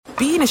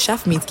being a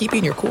chef means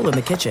keeping your cool in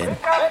the kitchen.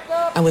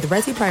 And with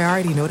Resi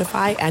Priority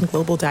Notify and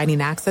Global Dining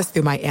Access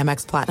through my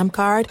Amex Platinum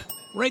card,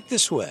 Right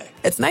this way.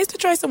 it's nice to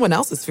try someone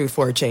else's food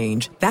for a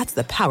change. That's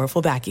the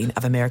powerful backing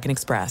of American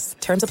Express.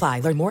 Terms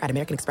apply. Learn more at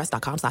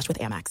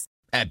americanexpress.com/withAmex.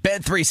 At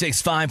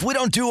Bet365, we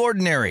don't do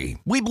ordinary.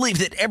 We believe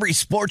that every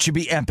sport should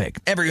be epic.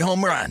 Every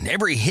home run,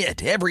 every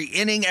hit, every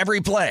inning, every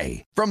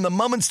play. From the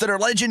moments that are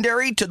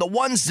legendary to the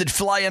ones that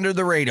fly under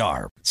the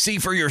radar. See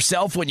for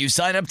yourself when you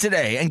sign up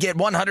today and get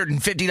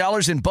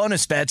 $150 in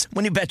bonus bets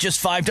when you bet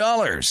just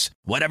 $5.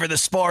 Whatever the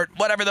sport,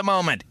 whatever the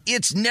moment,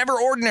 it's never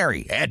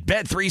ordinary at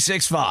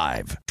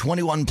Bet365.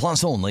 21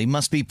 plus only.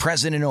 Must be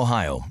present in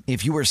Ohio.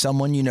 If you or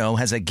someone you know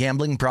has a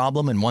gambling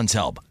problem and wants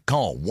help,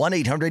 call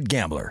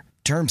 1-800-GAMBLER.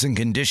 Terms and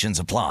conditions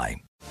apply.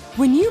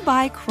 When you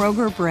buy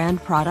Kroger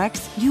brand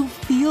products, you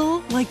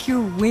feel like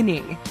you're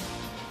winning.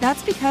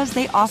 That's because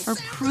they offer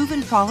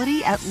proven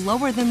quality at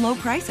lower than low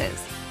prices.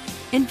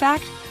 In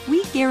fact,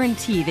 we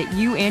guarantee that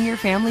you and your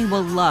family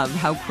will love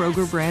how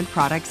Kroger brand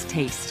products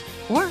taste,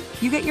 or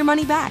you get your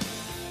money back.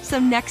 So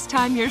next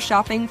time you're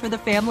shopping for the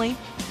family,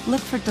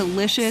 look for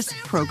delicious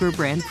Kroger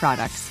brand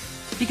products,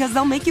 because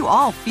they'll make you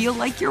all feel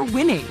like you're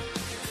winning.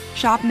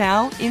 Shop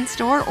now,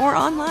 in-store, or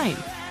online.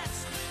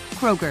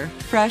 Kroger,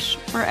 fresh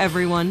for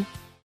everyone.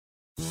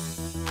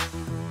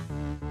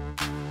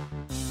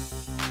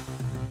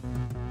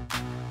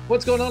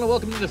 What's going on, and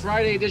welcome to the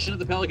Friday edition of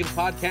the Pelicans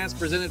podcast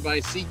presented by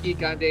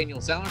SeatGeek. I'm Daniel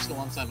Salerson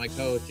alongside my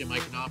coach Jim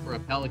Eichenhofer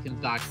of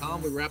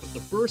Pelicans.com. We wrap up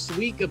the first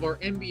week of our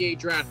NBA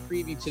draft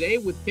preview today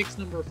with picks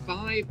number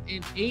 5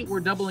 and 8.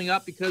 We're doubling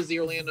up because the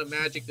Orlando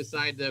Magic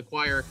decided to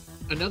acquire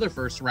another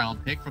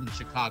first-round pick from the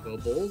Chicago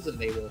Bulls, and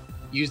they will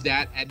use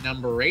that at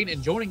number 8.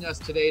 And joining us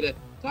today to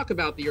talk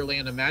about the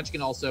Orlando Magic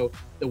and also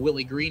the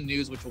Willie Green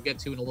news, which we'll get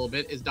to in a little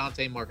bit, is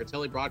Dante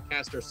Marchitelli,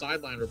 broadcaster,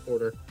 sideline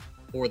reporter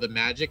for the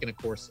Magic, and of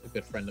course, a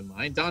good friend of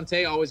mine.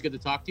 Dante, always good to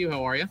talk to you.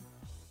 How are you?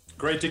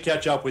 Great to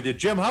catch up with you.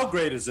 Jim, how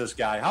great is this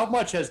guy? How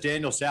much has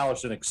Daniel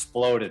Salerson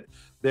exploded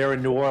there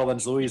in New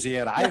Orleans,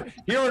 Louisiana?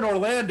 Here in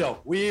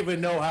Orlando, we even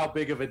know how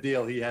big of a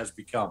deal he has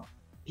become.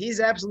 He's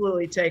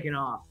absolutely taken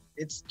off.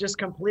 It's just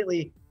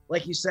completely,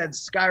 like you said,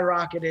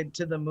 skyrocketed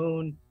to the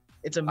moon.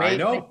 It's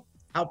amazing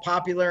how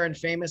popular and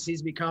famous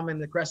he's become in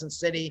the Crescent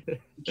City.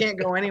 You can't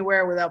go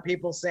anywhere without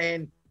people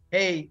saying,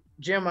 "Hey,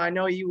 Jim, I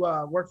know you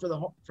work for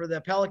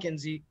the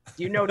Pelicans. Do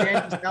you know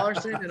Daniel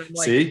Salerson?" And I'm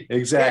like, "See,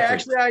 exactly. Yeah,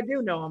 actually, I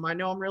do know him. I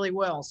know him really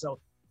well." So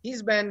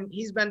he's been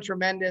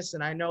tremendous,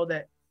 and I know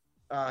that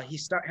he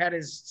had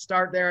his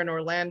start there in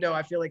Orlando.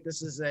 I feel like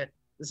this is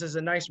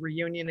a nice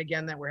reunion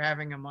again that we're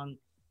having among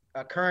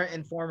current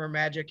and former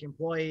Magic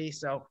employees.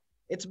 So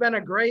it's been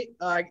a great,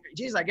 I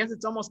guess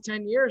it's almost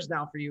 10 years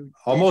now for you.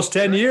 Almost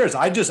 10 years.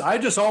 I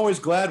just always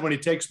glad when he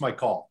takes my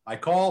call. I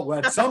call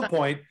at some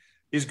point.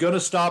 He's going to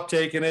stop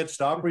taking it,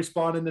 stop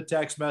responding to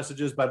text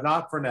messages, but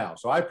not for now.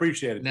 So I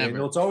appreciate it,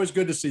 Daniel. It's always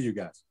good to see you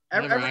guys.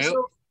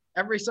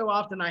 Every so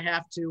often I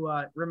have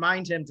to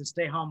remind him to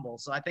stay humble.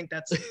 So I think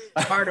that's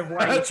part of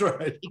why that's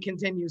right. He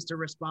continues to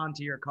respond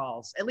to your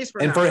calls, at least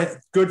for now.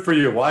 Good for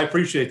you. Well, I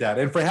appreciate that.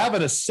 And for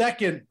having a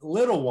second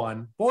little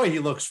one, boy, he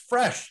looks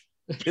fresh.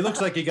 He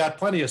looks like he got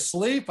plenty of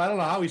sleep. I don't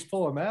know how he's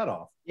pulling that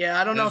off. Yeah,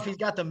 I don't know if he's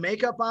got the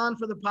makeup on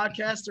for the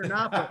podcast or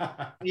not,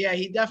 but yeah,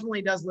 he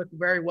definitely does look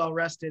very well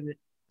rested,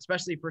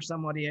 especially for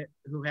somebody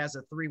who has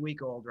a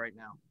 3-week-old right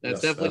now.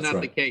 That's definitely not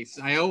the case.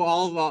 I owe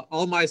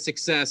all my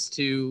success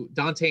to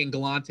Dante and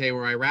Galante,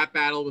 where I rap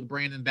battled with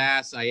Brandon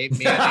Bass. I ate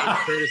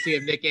courtesy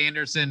of Nick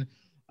Anderson.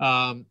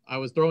 I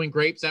was throwing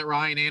grapes at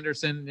Ryan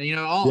Anderson.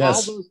 All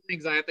those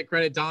things I have to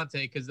credit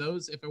Dante, because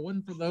if it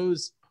wasn't for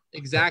those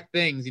exact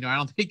things, I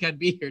don't think I'd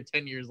be here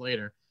 10 years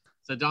later.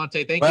 So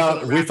Dante, thank you.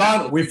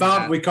 Well,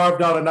 we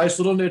carved out a nice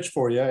little niche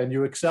for you, and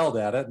you excelled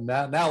at it. And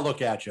now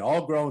look at you,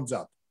 all grown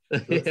up.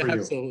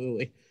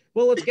 Absolutely.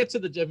 Well, let's get to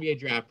the NBA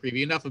draft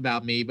preview. Enough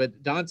about me,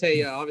 but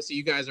Dante, obviously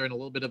you guys are in a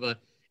little bit of a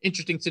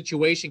interesting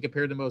situation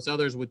compared to most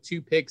others with 2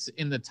 picks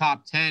in the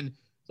top 10.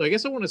 So I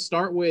guess I want to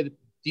start with,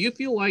 do you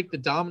feel like the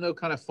domino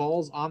kind of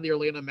falls on the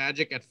Orlando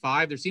Magic at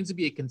 5? There seems to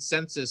be a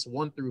consensus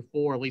 1 through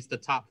 4, at least the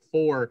top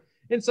 4.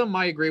 And some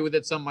might agree with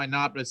it, some might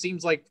not, but it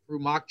seems like through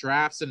mock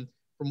drafts and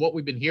from what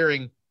we've been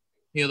hearing,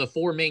 the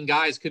 4 main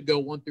guys could go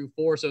 1 through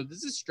 4. So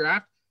does this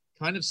draft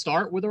kind of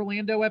start with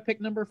Orlando at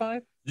pick number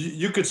 5?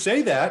 You could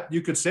say that.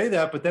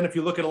 But then if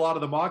you look at a lot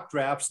of the mock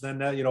drafts,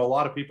 then, a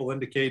lot of people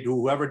indicate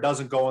whoever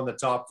doesn't go in the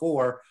top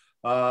 4,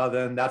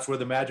 then that's where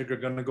the Magic are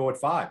going to go at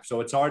 5.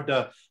 So it's hard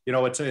to,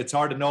 it's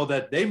hard to know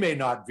that they may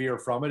not veer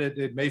from it.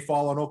 It may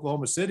fall on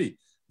Oklahoma City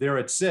there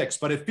at 6.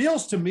 But it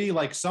feels to me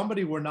like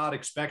somebody we're not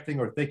expecting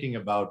or thinking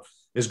about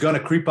is going to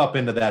creep up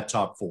into that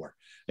top 4.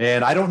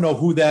 And I don't know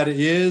who that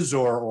is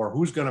or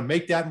who's going to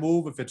make that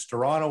move, if it's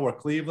Toronto or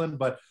Cleveland,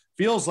 but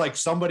feels like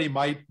somebody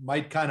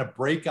might kind of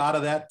break out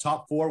of that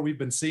top 4 we've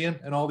been seeing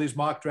in all these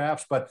mock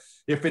drafts. But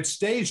if it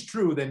stays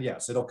true, then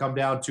yes, it'll come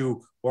down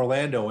to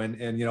Orlando.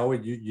 And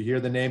you hear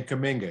the name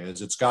Kuminga.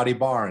 Is it Scotty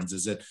Barnes?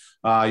 Is it,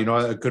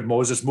 could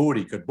Moses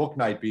Moody? Could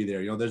Bouknight be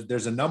there?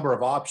 There's a number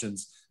of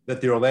options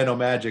that the Orlando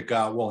Magic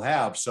will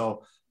have.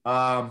 So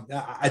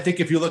I think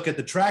if you look at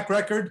the track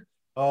record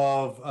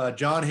of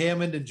John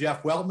Hammond and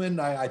Jeff Weltman,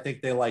 I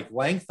think they like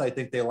length. I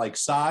think they like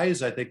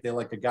size. I think they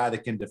like a guy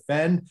that can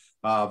defend,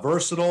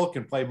 versatile,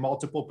 can play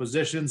multiple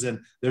positions. And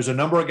there's a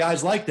number of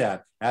guys like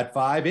that at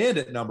 5 and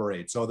at number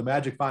 8. So the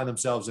Magic find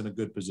themselves in a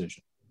good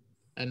position.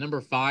 At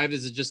number 5,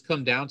 does it just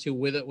come down to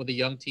with a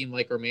young team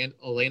like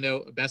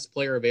Orlando, best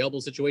player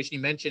available situation? You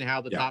mentioned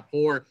how the top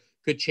 4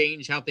 could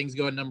change how things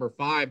go at number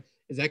 5.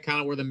 Is that kind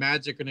of where the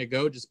Magic are going to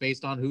go, just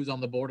based on who's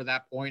on the board at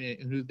that point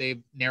and who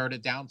they've narrowed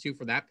it down to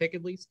for that pick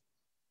at least?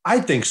 I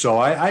think so.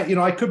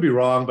 I could be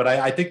wrong, but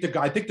I think they're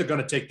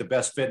going to take the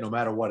best fit no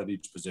matter what at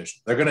each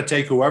position. They're going to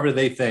take whoever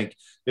they think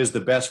is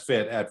the best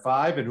fit at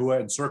 5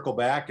 and circle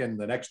back. And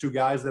the next 2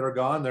 guys that are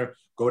gone, they're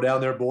go down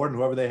their board, and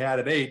whoever they had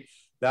at 8,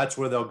 that's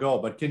where they'll go.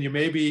 But can you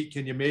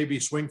maybe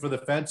swing for the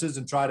fences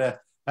and try to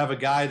have a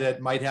guy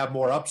that might have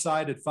more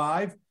upside at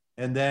 5?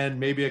 And then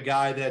maybe a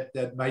guy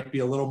that might be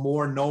a little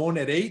more known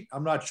at 8,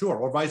 I'm not sure,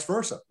 or vice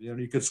versa.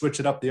 You could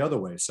switch it up the other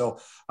way. So,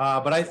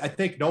 but I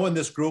think knowing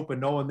this group and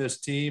knowing this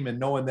team and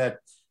knowing that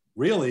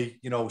really,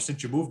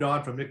 since you moved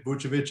on from Nick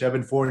Vucevic,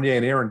 Evan Fournier,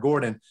 and Aaron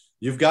Gordon,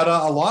 you've got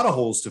a lot of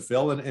holes to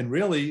fill. And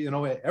really,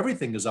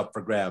 everything is up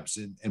for grabs,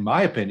 in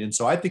my opinion.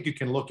 So I think you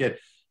can look at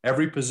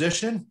every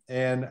position,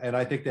 and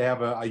I think they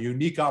have a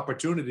unique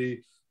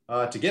opportunity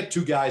to get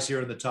 2 guys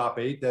here in the top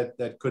 8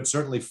 that could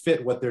certainly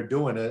fit what they're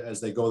doing as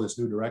they go this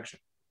new direction.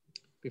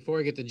 Before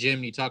I get to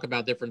Jim, you talk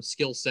about different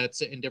skill sets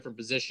in different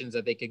positions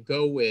that they could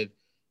go with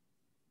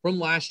from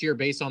last year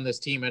based on this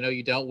team. I know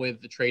you dealt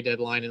with the trade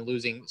deadline and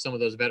losing some of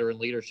those veteran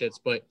leaderships,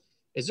 but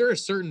is there a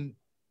certain,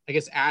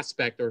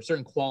 aspect or a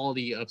certain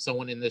quality of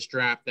someone in this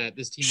draft that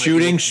this team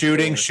shooting? Can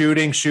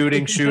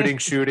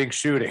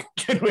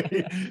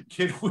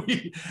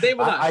we?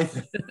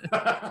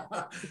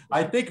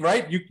 I think,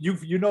 right.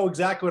 You know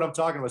exactly what I'm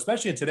talking about,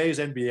 especially in today's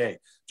NBA,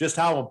 just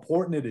how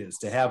important it is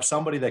to have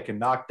somebody that can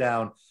knock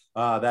down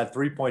that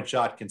 3-point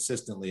shot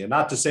consistently. And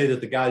not to say that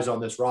the guys on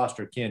this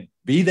roster can't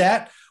be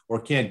that or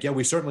can't get,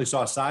 we certainly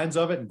saw signs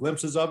of it and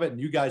glimpses of it.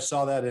 And you guys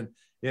saw that in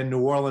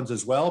New Orleans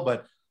as well.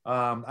 But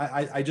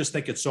I just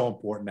think it's so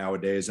important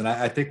nowadays. And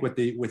I think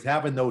with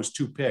having those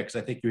 2 picks,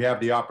 I think you have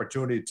the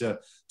opportunity to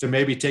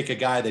maybe take a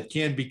guy that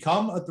can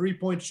become a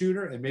 3-point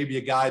shooter and maybe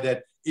a guy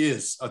that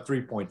is a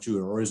 3-point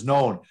shooter or is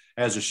known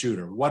as a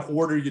shooter. What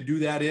order you do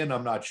that in,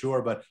 I'm not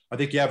sure, but I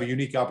think you have a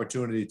unique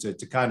opportunity to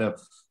kind of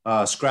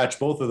scratch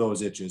both of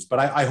those itches. But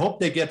I hope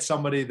they get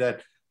somebody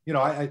that,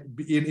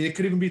 it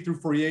could even be through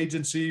free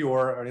agency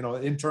or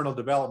internal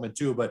development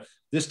too. But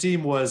this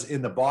team was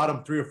in the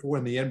bottom 3 or 4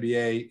 in the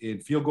NBA in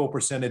field goal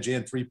percentage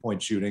and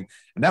 3-point shooting.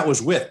 And that was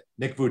with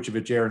Nick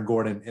Vucevic, Aaron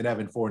Gordon, and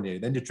Evan Fournier.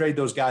 Then you trade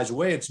those guys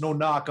away. It's no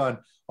knock on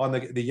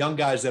the young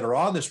guys that are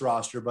on this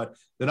roster, but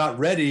they're not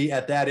ready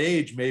at that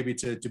age maybe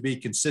to be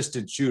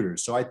consistent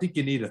shooters. So I think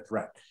you need a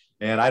threat.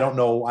 And I don't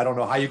know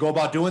how you go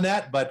about doing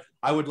that, but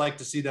I would like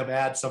to see them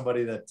add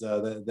somebody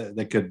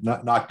that could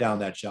knock down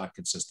that shot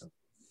consistently.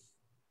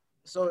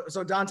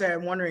 So Dante,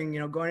 I'm wondering,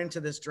 going into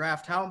this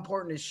draft, how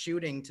important is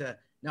shooting to?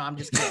 No, I'm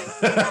just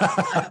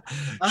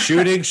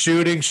kidding.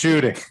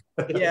 shooting.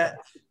 Yeah,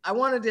 I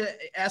wanted to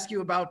ask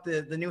you about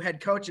the new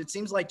head coach. It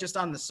seems like just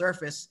on the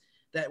surface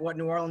that what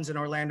New Orleans and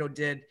Orlando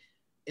did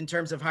in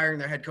terms of hiring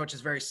their head coach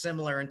is very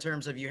similar. In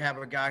terms of you have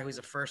a guy who's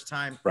a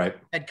first-time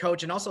head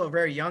coach and also a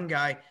very young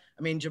guy.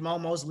 I mean, Jamal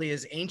Mosley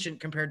is ancient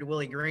compared to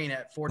Willie Green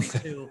at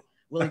 42.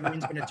 Willie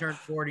Green's going to turn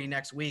 40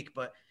 next week,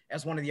 but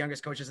as one of the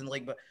youngest coaches in the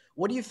league. But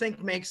what do you think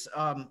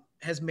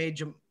has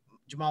made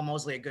Jamal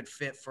Mosley a good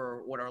fit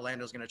for what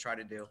Orlando's going to try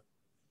to do?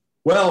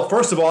 Well,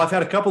 first of all, I've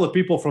had a couple of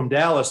people from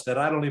Dallas that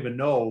I don't even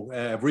know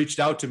have reached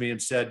out to me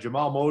and said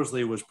Jamal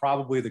Mosley was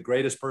probably the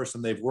greatest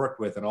person they've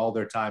worked with in all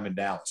their time in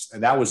Dallas.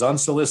 And that was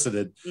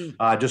unsolicited,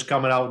 just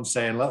coming out and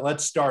saying,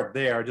 let's start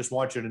there. I just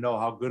want you to know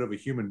how good of a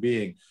human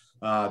being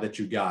that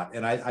you got.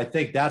 And I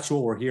think that's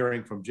what we're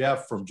hearing from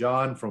Jeff, from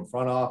John, from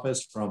front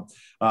office, from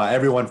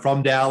everyone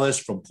from Dallas,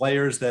 from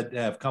players that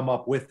have come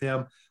up with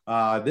him.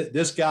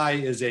 This guy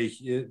is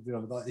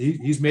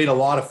he's made a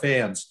lot of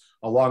fans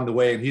along the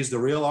way, and he's the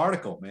real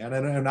article, man.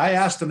 And I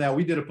asked him that.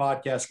 We did a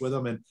podcast with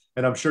him,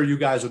 and I'm sure you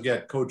guys will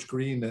get Coach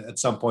Green at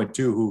some point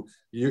too, who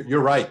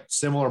you're right,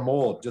 similar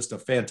mold, just a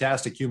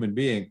fantastic human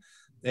being.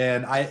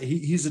 And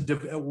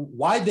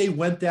why they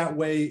went that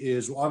way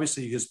is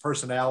obviously his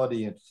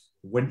personality. And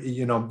when,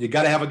 you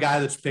got to have a guy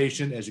that's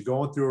patient as you're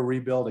going through a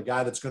rebuild, a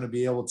guy that's going to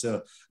be able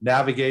to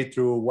navigate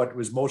through what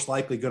was most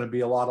likely going to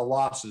be a lot of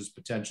losses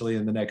potentially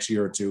in the next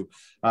year or two.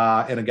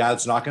 And a guy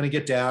that's not going to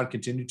get down,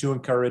 continue to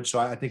encourage. So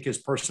I think his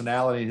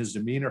personality and his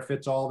demeanor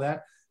fits all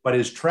that, but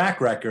his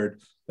track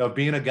record of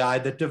being a guy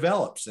that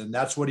develops. And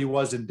that's what he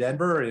was in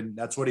Denver. And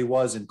that's what he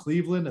was in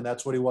Cleveland. And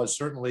that's what he was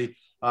certainly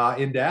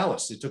in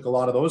Dallas. He took a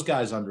lot of those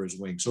guys under his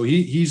wing. So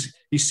he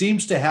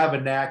seems to have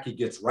a knack. He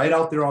gets right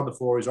out there on the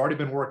floor. He's already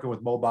been working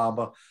with Mo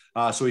Bamba.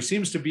 So he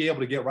seems to be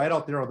able to get right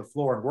out there on the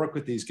floor and work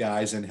with these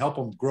guys and help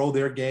them grow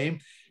their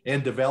game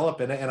and develop.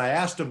 And I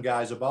asked him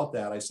guys about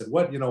that. I said,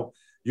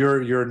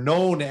 you're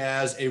known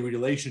as a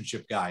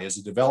relationship guy, as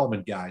a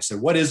development guy. I said,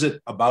 what is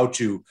it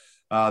about you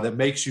that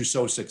makes you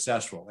so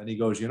successful. And he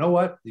goes, you know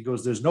what? He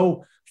goes, there's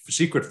no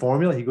secret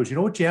formula. He goes, you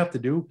know what you have to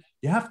do?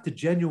 You have to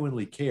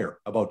genuinely care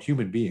about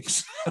human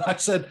beings. I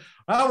said,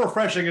 how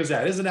refreshing is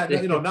that? Isn't that,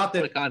 not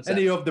that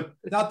any of the,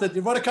 not that,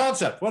 what a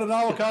concept, what a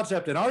novel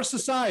concept in our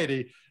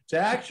society to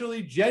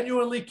actually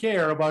genuinely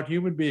care about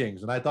human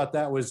beings. And I thought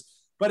that was,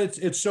 but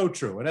it's so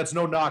true. And that's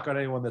no knock on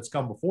anyone that's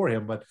come before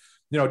him, but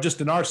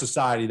just in our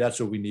society, that's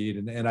what we need.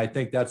 And I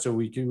think that's what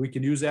we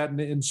can use that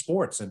in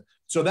sports. And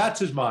so that's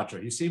his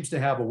mantra. He seems to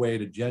have a way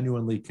to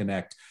genuinely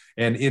connect.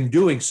 And in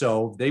doing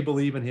so, they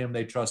believe in him,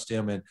 they trust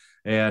him, and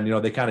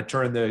they kind of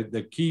turn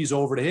the keys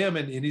over to him,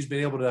 and he's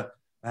been able to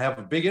have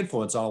a big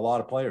influence on a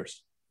lot of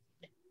players.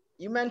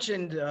 You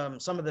mentioned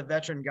some of the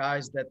veteran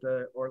guys that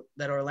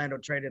Orlando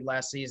traded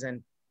last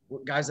season,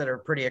 guys that are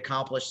pretty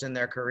accomplished in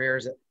their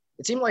careers.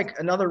 It seemed like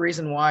another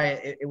reason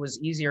why it was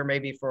easier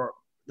maybe for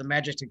the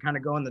Magic to kind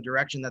of go in the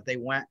direction that they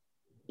went,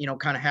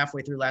 kind of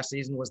halfway through last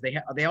season, was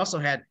they also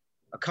had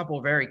a couple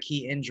of very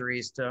key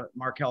injuries to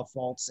Markelle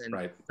Fultz and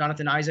right.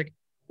 Jonathan Isaac.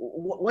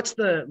 What's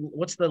the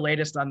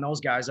latest on those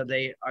guys? Are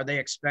they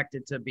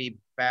expected to be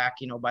back,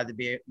 by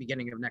the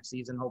beginning of next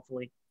season,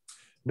 hopefully?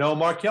 No,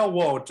 Markelle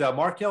won't.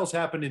 Markelle's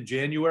happened in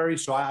January,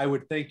 so I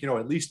would think,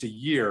 at least a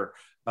year,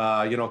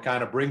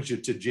 kind of brings you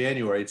to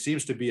January. It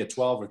seems to be a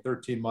 12 or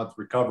 13 month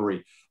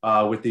recovery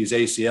with these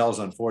ACLs,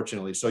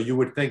 unfortunately. So you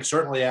would think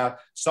certainly at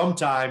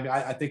sometime,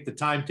 I think the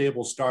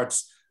timetable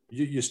starts,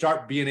 you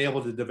start being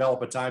able to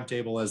develop a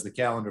timetable as the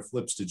calendar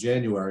flips to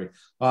January.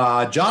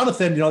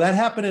 Jonathan, that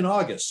happened in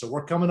August. So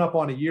we're coming up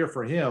on a year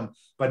for him,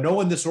 but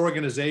knowing this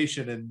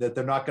organization and that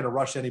they're not going to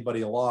rush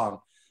anybody along,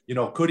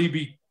 could he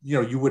be,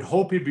 you would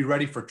hope he'd be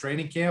ready for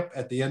training camp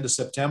at the end of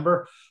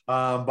September.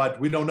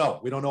 But we don't know.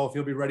 We don't know if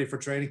he'll be ready for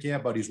training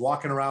camp, but he's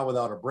walking around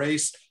without a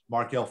brace.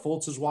 Markelle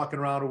Fultz is walking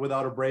around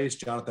without a brace.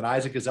 Jonathan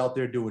Isaac is out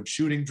there doing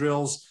shooting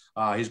drills.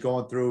 He's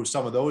going through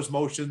some of those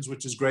motions,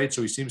 which is great.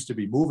 So he seems to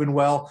be moving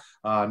well.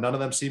 None of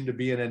them seem to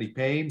be in any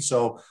pain.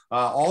 So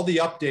all the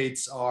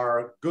updates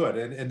are good,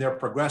 and they're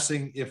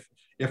progressing,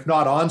 if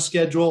not on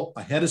schedule,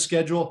 ahead of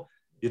schedule.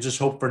 You just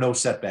hope for no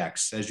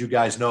setbacks. As you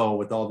guys know,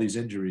 with all these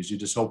injuries, you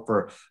just hope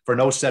for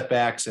no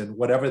setbacks, and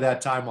whatever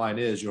that timeline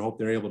is, you hope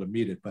they're able to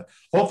meet it. But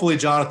hopefully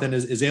Jonathan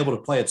is able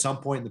to play at some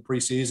point in the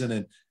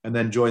preseason and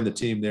then join the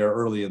team there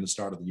early in the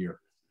start of the year.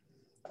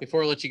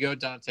 Before I let you go,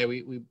 Dante,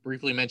 we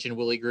briefly mentioned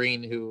Willie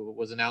Green, who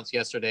was announced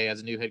yesterday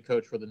as a new head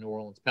coach for the New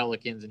Orleans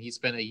Pelicans, and he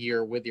spent a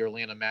year with the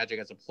Orlando Magic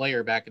as a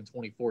player back in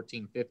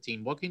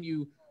 2014-15. What can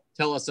you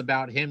tell us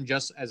about him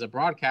just as a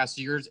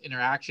broadcaster, your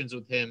interactions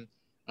with him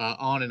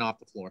on and off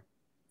the floor?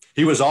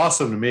 He was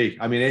awesome to me.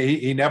 I mean,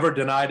 he never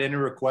denied any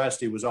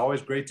request. He was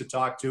always great to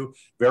talk to,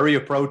 very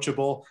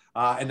approachable,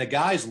 and the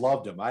guys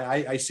loved him.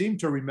 I seem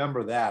to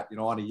remember that,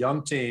 on a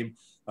young team,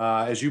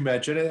 as you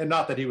mentioned, and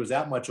not that he was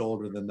that much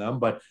older than them,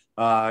 but,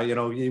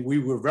 we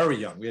were very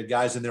young. We had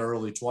guys in their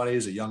early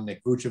 20s, a young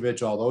Nick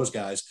Vucevic, all those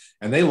guys,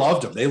 and they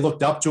loved him. They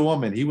looked up to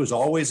him, and he was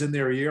always in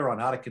their ear on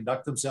how to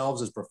conduct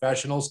themselves as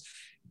professionals.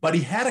 But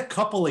he had a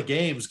couple of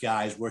games,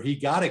 guys, where he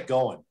got it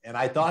going. And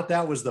I thought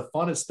that was the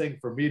funnest thing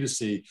for me to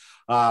see,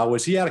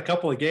 was he had a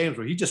couple of games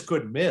where he just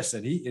couldn't miss.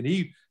 And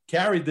he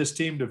carried this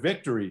team to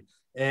victory.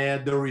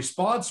 And the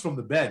response from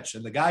the bench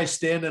and the guys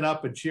standing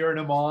up and cheering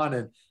him on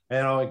and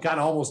kind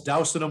of almost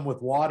dousing him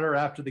with water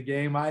after the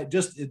game.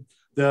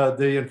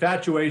 The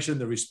infatuation,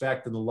 the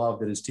respect, and the love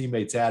that his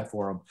teammates had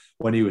for him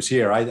when he was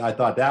here. I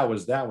thought that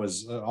was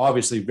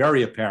obviously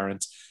very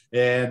apparent.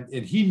 And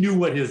he knew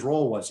what his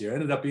role was here. It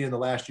ended up being the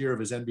last year of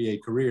his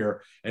NBA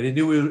career. And he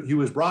knew he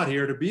was brought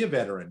here to be a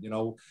veteran,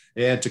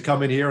 and to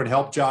come in here and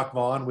help Jacque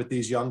Vaughn with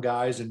these young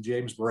guys and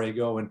James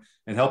Borrego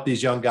and help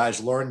these young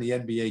guys learn the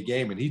NBA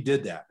game. And he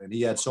did that. And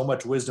he had so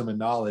much wisdom and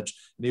knowledge,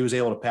 and he was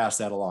able to pass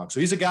that along.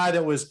 So he's a guy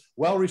that was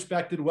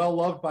well-respected,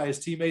 well-loved by his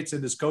teammates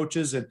and his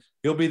coaches. And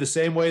he'll be the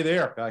same way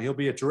there. He'll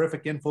be a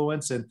terrific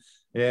influence, and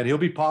he'll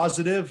be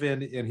positive,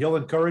 and he'll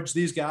encourage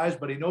these guys,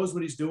 but he knows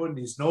what he's doing.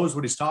 He knows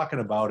what he's talking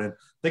about. And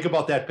think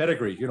about that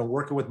pedigree,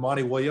 working with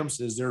Monty Williams.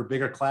 Is there a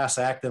bigger class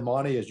act than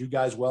Monty, as you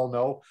guys well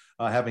know,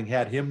 having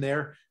had him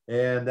there?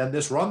 And then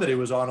this run that he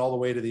was on all the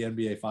way to the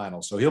NBA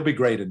Finals. So he'll be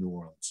great in New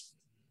Orleans.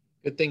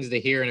 Good things to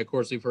hear. And of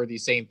course, we've heard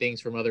these same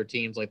things from other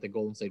teams like the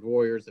Golden State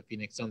Warriors, the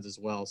Phoenix Suns as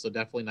well. So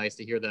definitely nice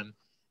to hear them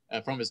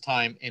from his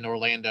time in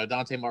Orlando.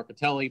 Dante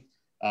Marchitelli,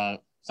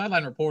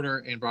 sideline reporter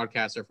and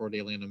broadcaster for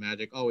the Orlando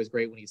Magic. Always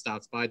great when he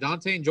stops by.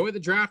 Dante, enjoy the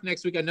draft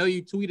next week. I know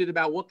you tweeted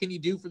about what can you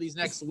do for these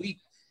next week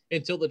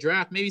until the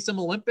draft. Maybe some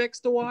Olympics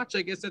to watch.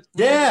 I guess that's –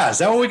 yeah, is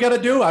that what we got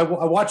to do? I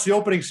watched the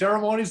opening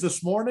ceremonies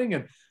this morning,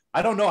 and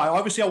I don't know.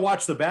 I'll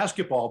watch the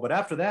basketball, but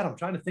after that, I'm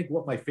trying to think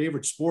what my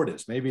favorite sport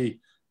is. Maybe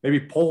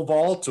pole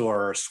vault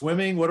or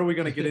swimming. What are we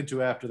going to get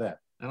into after that?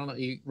 I don't know.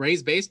 You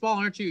raise baseball,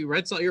 aren't you?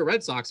 You're a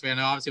Red Sox fan,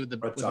 obviously, with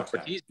the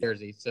Ortiz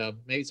jersey. So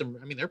maybe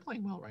they're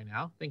playing well right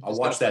now. I'll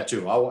watch that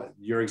too.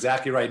 You're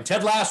exactly right. And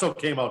Ted Lasso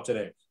came out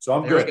today, so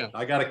I'm good.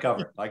 I got it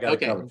covered.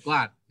 Okay, I'm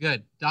glad.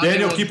 Good.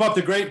 Daniel, keep up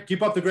the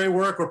great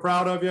work. We're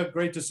proud of you.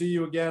 Great to see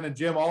you again. And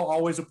Jim,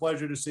 always a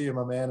pleasure to see you,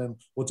 my man. And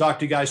we'll talk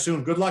to you guys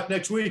soon. Good luck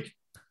next week.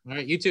 All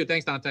right, you too.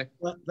 Thanks, Dante.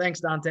 Well, thanks,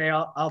 Dante.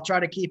 I'll try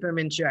to keep him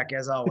in check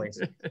as always.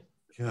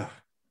 Yeah.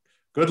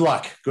 Good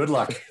luck. Good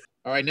luck.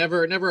 All right,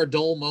 never a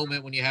dull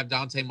moment when you have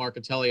Dante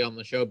Marchitelli on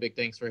the show. Big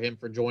thanks for him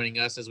for joining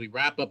us as we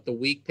wrap up the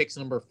week, picks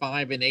number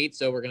 5 and 8.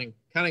 So we're going to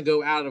kind of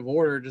go out of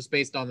order just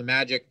based on the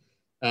Magic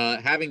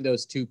having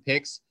those 2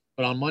 picks.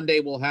 But on Monday,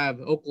 we'll have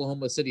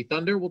Oklahoma City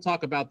Thunder. We'll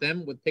talk about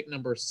them with pick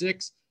number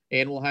 6.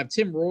 And we'll have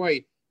Tim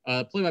Roy,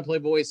 play-by-play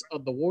voice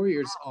of the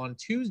Warriors, on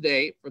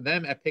Tuesday for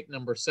them at pick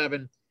number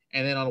 7.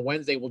 And then on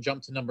Wednesday, we'll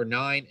jump to number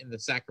 9 in the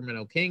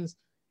Sacramento Kings.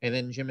 And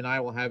then Jim and I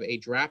will have a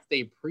draft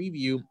day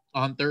preview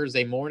on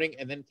Thursday morning.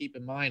 And then keep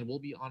in mind, we'll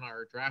be on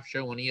our draft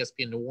show on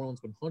ESPN New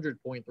Orleans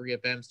 100.3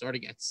 FM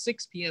starting at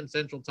 6 p.m.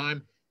 Central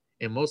Time.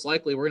 And most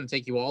likely, we're going to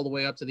take you all the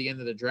way up to the end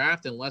of the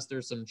draft, unless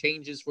there's some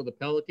changes for the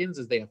Pelicans,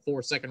 as they have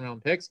 4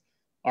 second-round picks.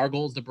 Our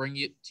goal is to bring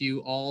it to you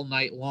all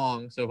night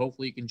long. So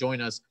hopefully you can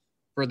join us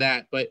for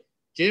that. But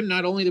Jim,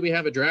 not only do we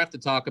have a draft to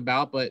talk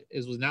about, but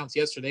as was announced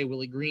yesterday,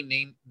 Willie Green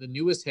named the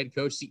newest head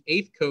coach, the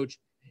 8th coach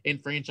in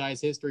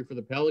franchise history for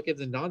the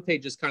Pelicans. And Dante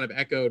just kind of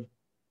echoed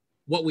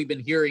what we've been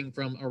hearing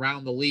from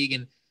around the league.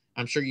 And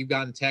I'm sure you've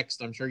gotten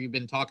text. I'm sure you've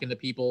been talking to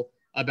people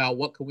about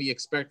what can we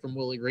expect from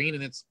Willie Green.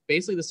 And it's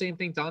basically the same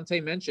thing Dante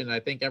mentioned.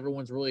 I think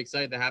everyone's really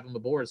excited to have him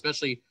aboard,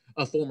 especially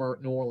a former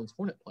New Orleans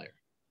Hornet player.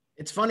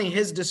 It's funny,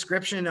 his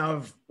description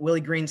of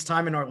Willie Green's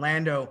time in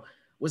Orlando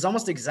was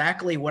almost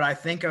exactly what I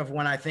think of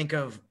when I think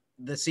of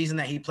the season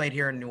that he played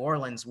here in New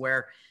Orleans,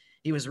 where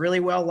he was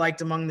really well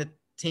liked among the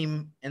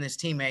team and his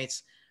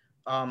teammates.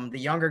 The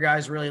younger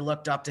guys really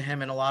looked up to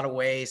him in a lot of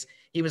ways.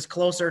 He was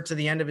closer to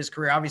the end of his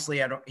career.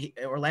 Obviously,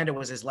 Orlando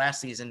was his last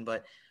season,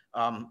 but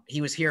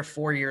he was here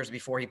 4 years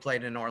before he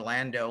played in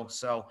Orlando.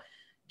 So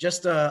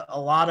just a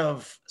lot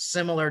of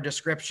similar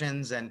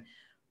descriptions. And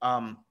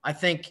I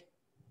think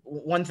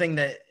one thing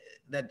that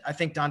I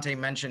think Dante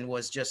mentioned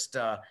was just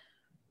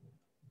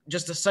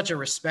such a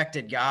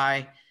respected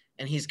guy.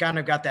 And he's kind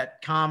of got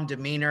that calm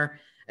demeanor.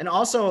 And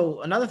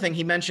also another thing,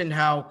 he mentioned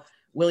how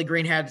Willie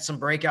Green had some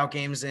breakout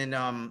games in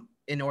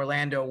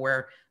Orlando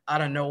where out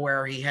of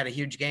nowhere he had a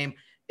huge game.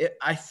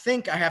 I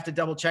think I have to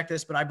double check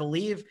this, but I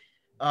believe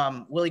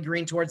Willie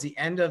Green towards the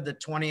end of the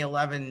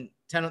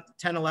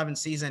 10-11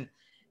 season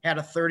had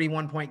a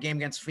 31-point game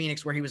against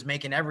Phoenix where he was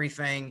making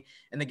everything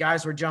and the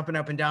guys were jumping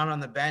up and down on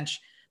the bench.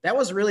 That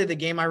was really the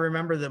game I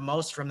remember the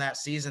most from that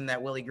season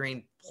that Willie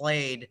Green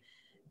played.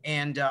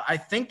 And I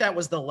think that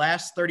was the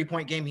last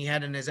 30-point game he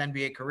had in his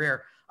NBA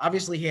career.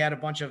 Obviously, he had a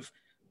bunch of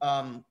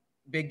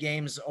big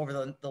games over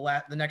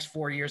the next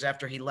 4 years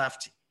after he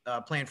left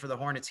playing for the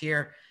Hornets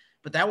here.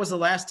 But that was the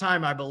last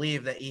time, I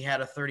believe, that he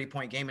had a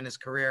 30-point game in his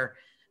career.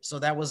 So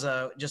that was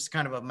just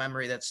kind of a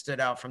memory that stood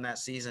out from that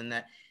season.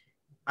 That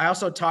I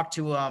also talked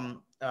to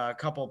a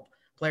couple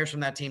players from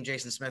that team,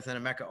 Jason Smith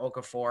and Emeka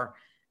Okafor,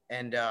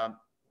 and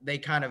they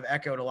kind of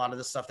echoed a lot of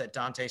the stuff that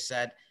Dante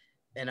said.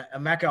 And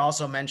Emeka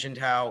also mentioned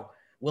how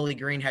Willie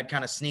Green had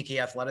kind of sneaky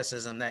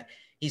athleticism, that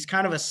he's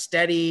kind of a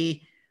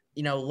steady,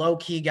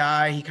 low-key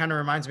guy. He kind of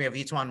reminds me of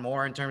Etuan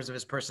Moore in terms of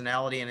his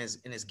personality and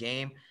his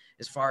game,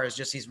 as far as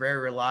just he's very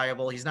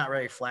reliable. He's not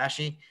very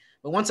flashy,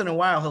 but once in a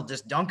while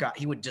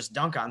he would just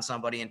dunk on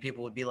somebody and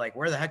people would be like,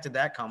 where the heck did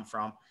that come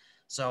from?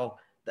 So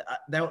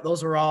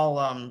those were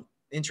all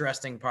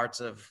interesting parts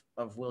of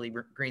Willie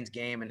Green's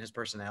game and his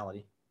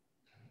personality.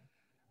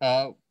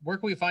 Where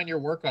can we find your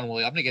work on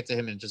Willie? I'm going to get to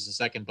him in just a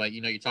second, but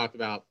you talked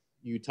about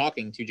you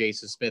talking to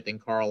Jason Smith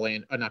and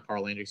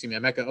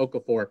Emeka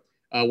Okafor.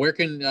 Where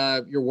can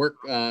your work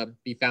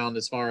be found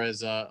as far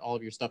as all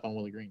of your stuff on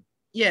Willie Green?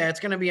 Yeah, it's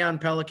going to be on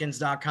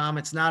Pelicans.com.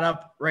 It's not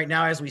up right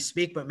now as we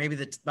speak, but maybe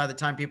by the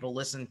time people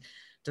listen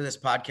to this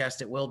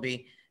podcast, it will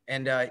be.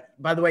 And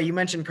by the way, you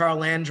mentioned Carl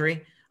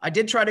Landry. I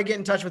did try to get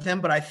in touch with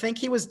him, but I think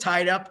he was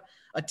tied up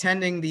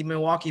attending the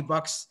Milwaukee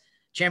Bucks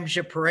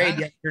championship parade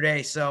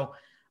yesterday. So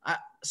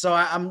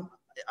I'm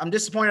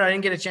disappointed I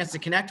didn't get a chance to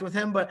connect with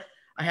him, but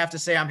I have to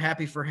say I'm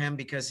happy for him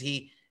because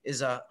he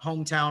is a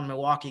hometown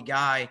Milwaukee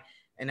guy.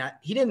 And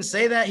he didn't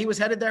say that he was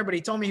headed there, but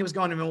he told me he was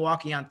going to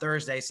Milwaukee on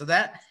Thursday. So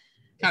that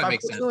kind of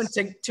makes sense. If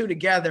I put two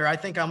together, I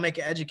think I'll make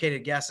an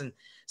educated guess and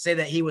say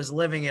that he was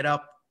living it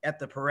up at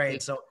the parade. Yeah.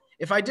 So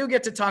if I do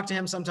get to talk to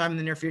him sometime in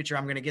the near future,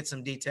 I'm going to get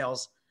some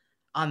details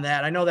on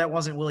that. I know that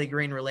wasn't Willie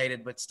Green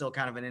related, but still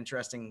kind of an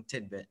interesting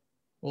tidbit.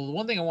 Well, the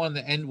one thing I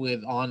wanted to end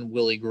with on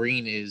Willie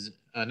Green is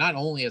not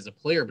only as a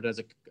player, but as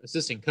an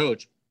assistant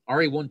coach,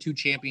 already won 2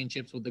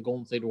 championships with the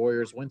Golden State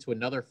Warriors, went to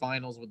another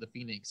finals with the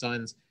Phoenix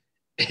Suns.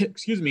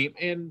 Excuse me.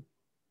 And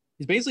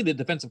he's basically the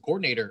defensive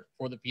coordinator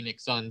for the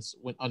Phoenix Suns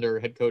under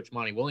head coach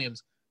Monty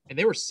Williams. And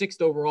they were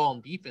 6th overall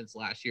in defense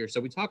last year.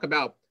 So we talk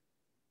about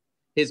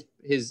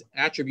his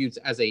attributes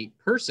as a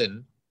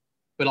person,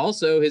 but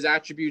also his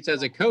attributes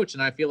as a coach.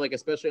 And I feel like,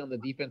 especially on the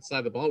defense side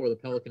of the ball where the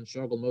Pelicans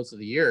struggled most of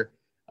the year,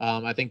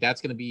 I think that's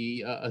going to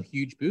be a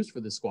huge boost for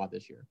this squad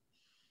this year.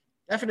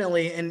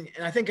 Definitely. And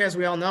I think, as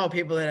we all know,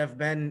 people that have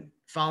been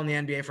following the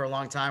NBA for a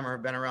long time or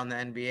have been around the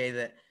NBA,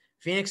 that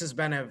Phoenix has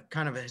been a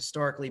kind of a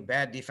historically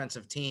bad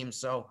defensive team.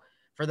 So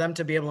for them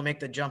to be able to make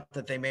the jump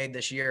that they made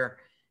this year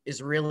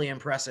is really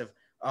impressive.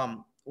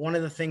 one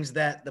of the things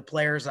that the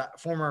players,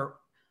 former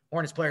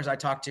Hornets players I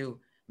talked to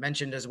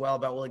mentioned as well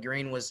about Willie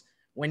Green was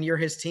when you're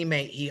his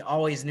teammate, he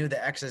always knew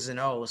the X's and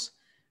O's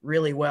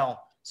really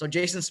well. So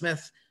Jason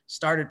Smith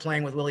started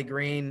playing with Willie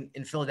Green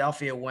in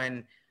Philadelphia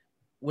when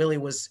Willie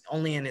was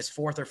only in his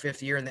 4th or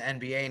 5th year in the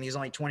NBA, and he's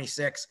only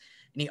 26.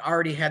 And he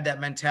already had that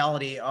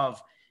mentality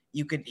of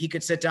he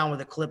could sit down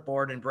with a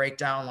clipboard and break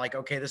down like,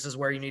 okay, this is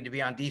where you need to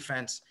be on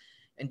defense.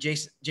 And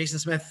Jason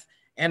Smith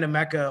and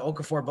Emeka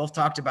Okafor both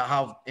talked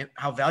about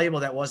how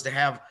valuable that was to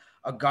have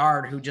a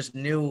guard who just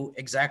knew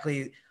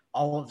exactly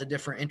all of the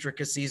different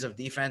intricacies of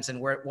defense and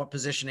what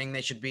positioning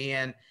they should be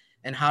in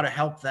and how to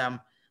help them.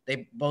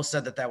 They both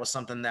said that was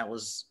something that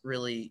was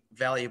really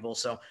valuable.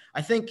 So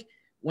I think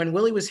when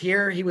Willie was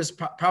here, he was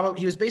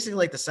he was basically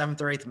like the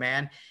 7th or 8th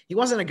man. He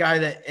wasn't a guy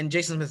that, and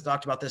Jason Smith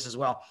talked about this as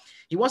well.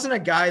 He wasn't a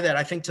guy that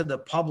I think to the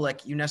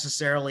public you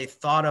necessarily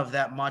thought of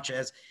that much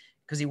as,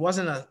 because he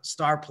wasn't a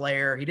star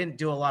player. He didn't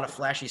do a lot of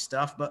flashy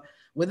stuff, but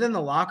within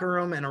the locker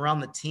room and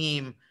around the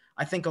team,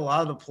 I think a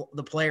lot of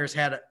the players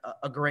had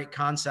a great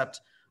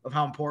concept of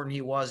how important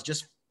he was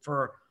just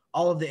for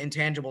all of the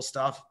intangible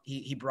stuff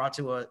he brought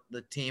to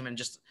the team, and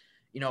just,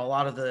 a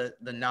lot of the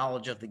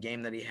knowledge of the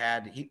game that he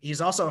had.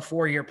 He's also a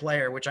 4-year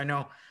player, which I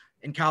know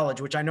in college,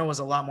 which I know was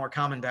a lot more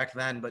common back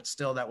then, but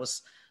still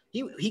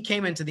he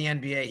came into the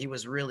NBA. He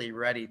was really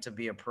ready to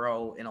be a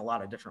pro in a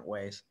lot of different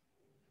ways.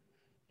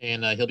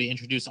 And he'll be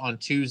introduced on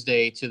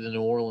Tuesday to the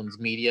New Orleans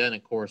media. And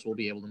of course, we'll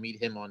be able to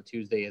meet him on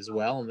Tuesday as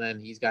well. And then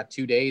he's got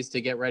 2 days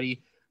to get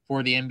ready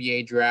for the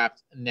NBA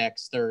draft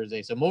next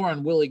Thursday. So more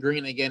on Willie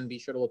Green. Again, be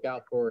sure to look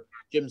out for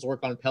Jim's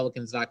work on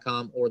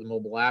Pelicans.com or the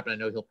mobile app. And I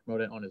know he'll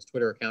promote it on his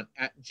Twitter account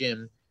at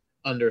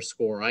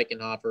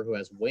Jim_Eichenhofer, who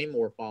has way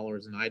more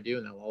followers than I do.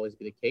 And that'll always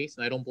be the case.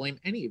 And I don't blame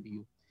any of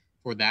you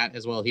for that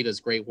as well. He does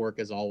great work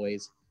as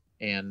always.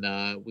 And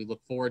we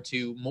look forward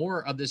to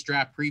more of this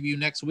draft preview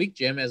next week,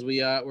 Jim, as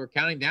we're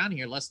counting down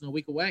here, less than a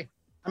week away.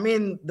 I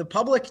mean, the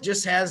public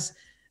just has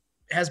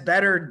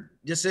better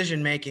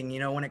decision-making,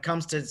 when it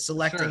comes to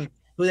selecting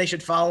who they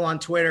should follow on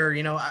Twitter.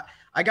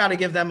 I got to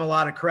give them a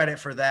lot of credit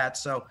for that.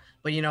 So,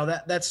 but it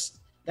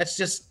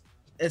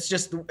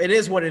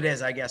is what it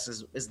is, I guess,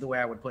 is the way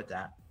I would put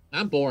that.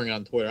 I'm boring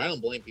on Twitter. I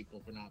don't blame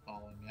people for not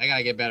following me. I got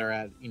to get better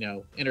at,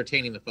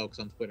 entertaining the folks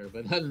on Twitter.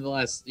 But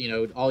nonetheless,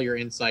 all your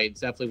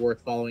insights, definitely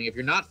worth following. If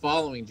you're not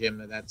following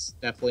Jim, that's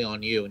definitely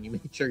on you. And you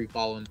make sure you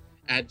follow him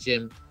at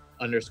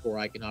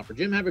Jim_Eichenhofer.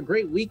 Jim, have a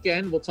great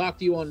weekend. We'll talk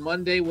to you on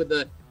Monday with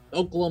the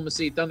Oklahoma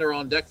City Thunder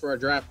on deck for our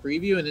draft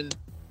preview. And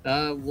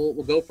then we'll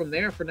go from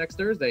there for next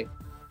Thursday.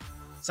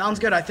 Sounds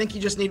good. I think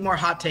you just need more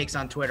hot takes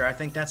on Twitter. I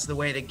think that's the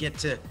way to get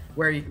to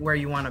where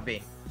you want to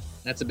be.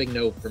 That's a big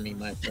no for me,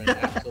 my friend.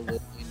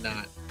 Absolutely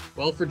not.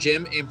 Well, for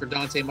Jim and for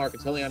Dante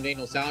Marcatelli, I'm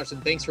Daniel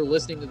Salerson. Thanks for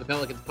listening to the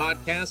Pelicans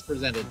podcast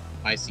presented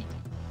by SeatGeek.